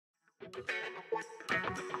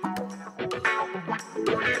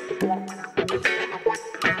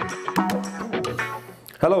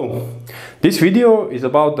Hello! This video is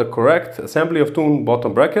about the correct assembly of THUN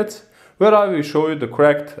bottom brackets, where I will show you the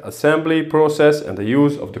correct assembly process and the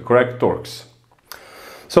use of the correct torques.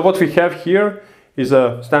 So what we have here is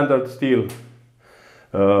a standard steel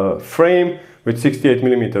frame with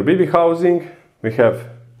 68mm BB housing. We have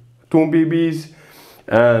THUN BBs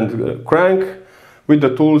and crank with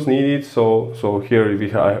the tools needed. So here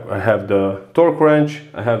I have the torque wrench,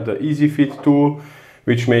 I have the easy fit tool,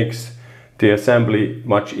 which makes the assembly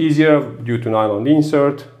much easier due to nylon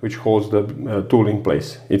insert, which holds the tool in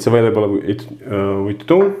place. It's available with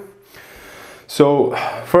THUN. So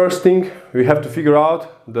first thing, we have to figure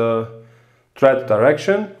out the thread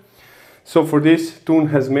direction. So for this, THUN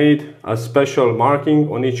has made a special marking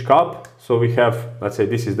on each cup. So we have, let's say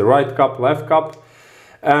this is the right cup, left cup,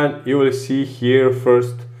 and you will see here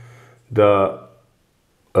first the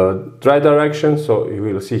thread direction. So you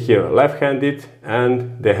will see here left-handed,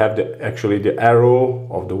 and they have actually the arrow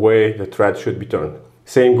of the way the thread should be turned.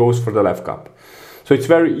 Same goes for the left cup. So it's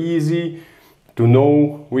very easy to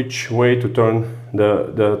know which way to turn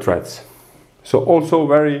the threads. So also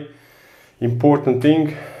very important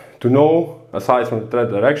thing to know, aside from the thread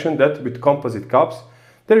direction, that with composite cups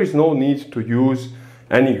there is no need to use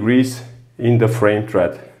any grease in the frame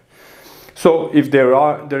thread. So if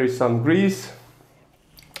there is some grease,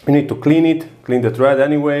 you need to clean the thread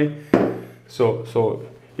anyway. So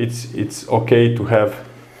it's okay to have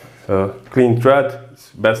a clean thread. It's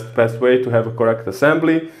best way to have a correct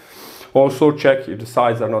assembly. Also check if the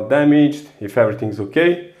sides are not damaged, if everything's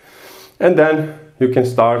okay, and then you can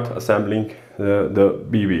start assembling the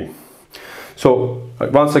BB. So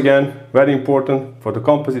once again, very important for the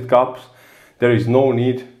composite cups, there is no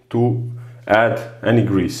need to add any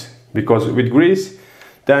grease, because with grease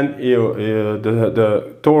then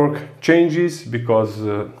the torque changes because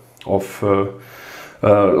of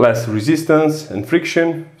less resistance and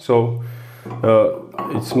friction. So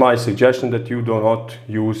it's my suggestion that you do not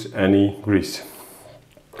use any grease.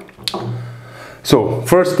 So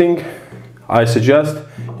first thing I suggest,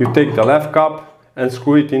 you take the left cup and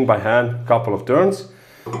screw it in by hand a couple of turns,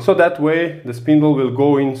 so that way the spindle will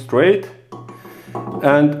go in straight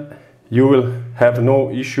and you will have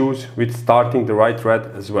no issues with starting the right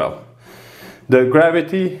thread as well. The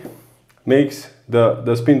gravity makes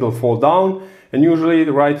the spindle fall down, and usually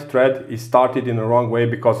the right thread is started in the wrong way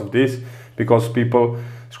because of this, because people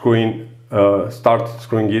start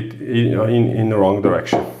screwing it in the wrong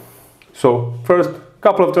direction. So first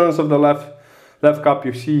couple of turns of the left cup,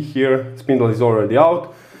 you see here spindle is already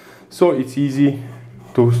out, so it's easy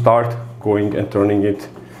to start going and turning it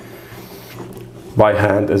by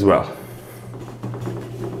hand as well.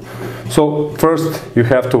 So first you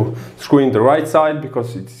have to screw in the right side,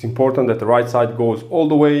 because it's important that the right side goes all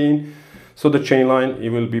the way in, so the chain line, it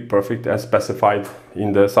will be perfect as specified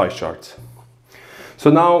in the size charts. So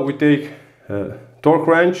now we take a torque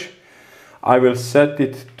wrench. I will set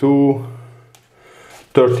it to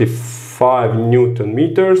 35 Newton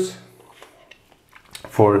meters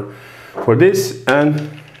for this, and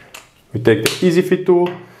we take the easy fit tool,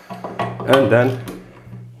 and then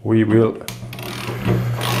we will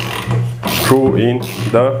screw in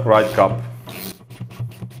the right cup.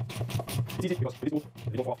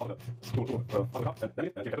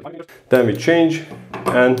 Then we change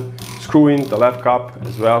and screw in the left cup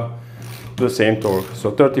as well to the same torque.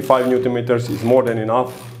 So 35 Newton meters is more than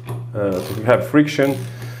enough to have friction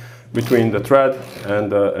between the thread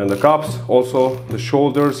and the cups. Also the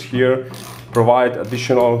shoulders here provide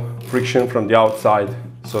additional friction from the outside,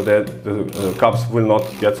 so that the cups will not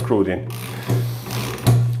get screwed in.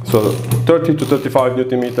 So 30 to 35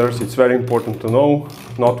 Newton meters, it's very important to know,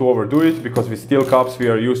 not to overdo it, because with steel cups we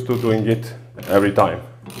are used to doing it every time.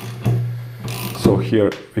 So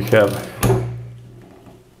here we have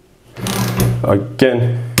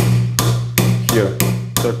again here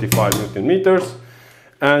 35 Newton meters,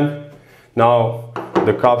 and now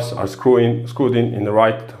the cups are screwed in the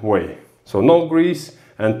right way. So no grease,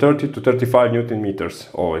 and 30 to 35 Newton meters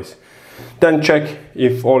always. Then check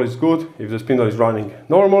if all is good, if the spindle is running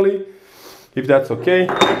normally. If that's okay,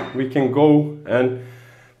 we can go and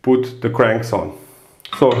put the cranks on.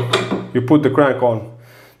 So you put the crank on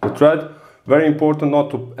the thread. Very important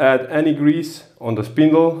not to add any grease on the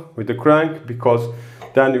spindle with the crank, because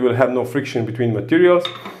then you will have no friction between materials,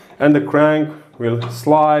 and the crank will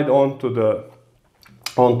slide onto the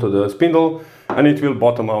spindle, and it will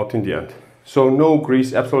bottom out in the end. So no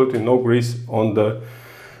grease, absolutely no grease on the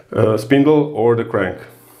spindle or the crank.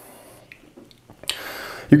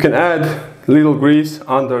 You can add little grease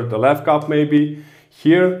under the left cap maybe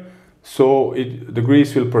here, so the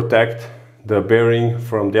grease will protect the bearing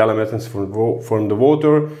from the elements from the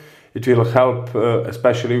water. It will help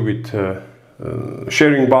especially with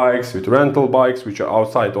sharing bikes, with rental bikes which are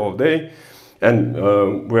outside all day, and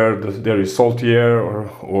where there is salty air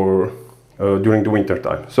or during the winter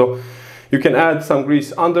time. So you can add some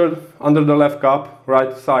grease under the left cap.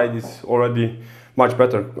 Right side is already much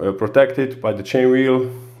better protected by the chain wheel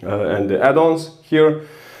and the add-ons here,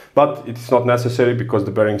 but it's not necessary because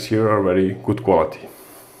the bearings here are very good quality.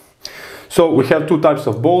 So we have two types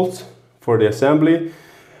of bolts for the assembly.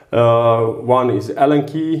 One is Allen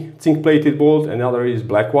key zinc plated bolt, and another is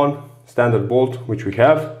black one, standard bolt, which we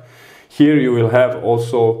have. Here you will have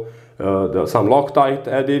also some Loctite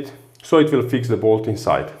added, so it will fix the bolt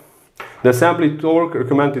inside. The assembly torque,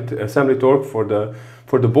 recommended assembly torque for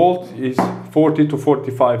the bolt is 45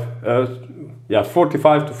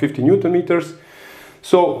 to 50 Newton meters.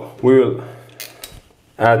 So we will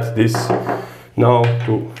add this now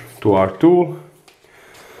to our tool.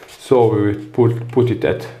 So we will put it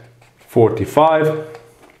at 45.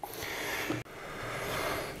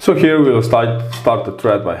 So here we will start the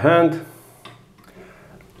thread by hand,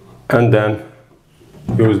 and then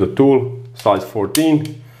use the tool size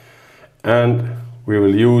 14, and we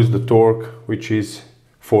will use the torque which is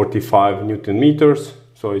 45 Newton meters.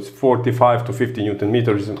 So it's 45 to 50 Newton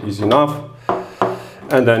meters is enough.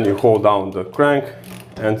 And then you hold down the crank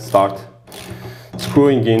and start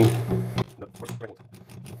screwing in.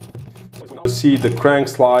 You see the crank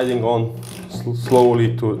sliding on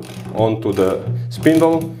slowly onto the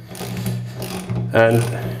spindle, and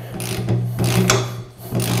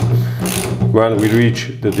when we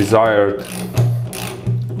reach the desired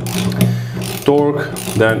torque,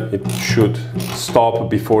 then it should stop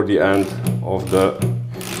before the end of the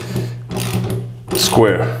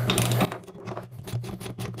square.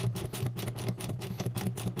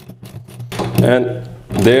 And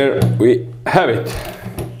there we have it.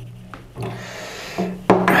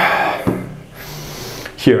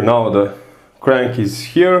 Here now the crank is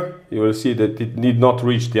here. You will see that it need not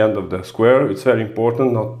reach the end of the square. It's very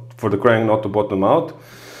important not for the crank not to bottom out,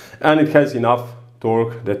 and it has enough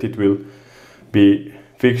torque that it will be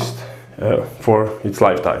fixed for its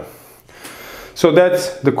lifetime. So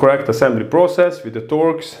that's the correct assembly process with the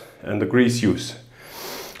torques and the grease use.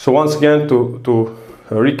 So once again, to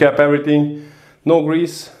recap everything: no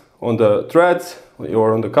grease on the threads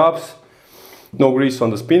or on the cups, no grease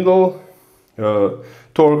on the spindle,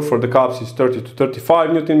 torque for the cups is 30 to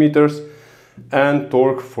 35 Newton meters, and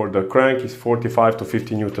torque for the crank is 45 to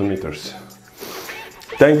 50 Newton meters.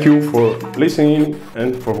 Thank you for listening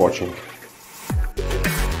and for watching.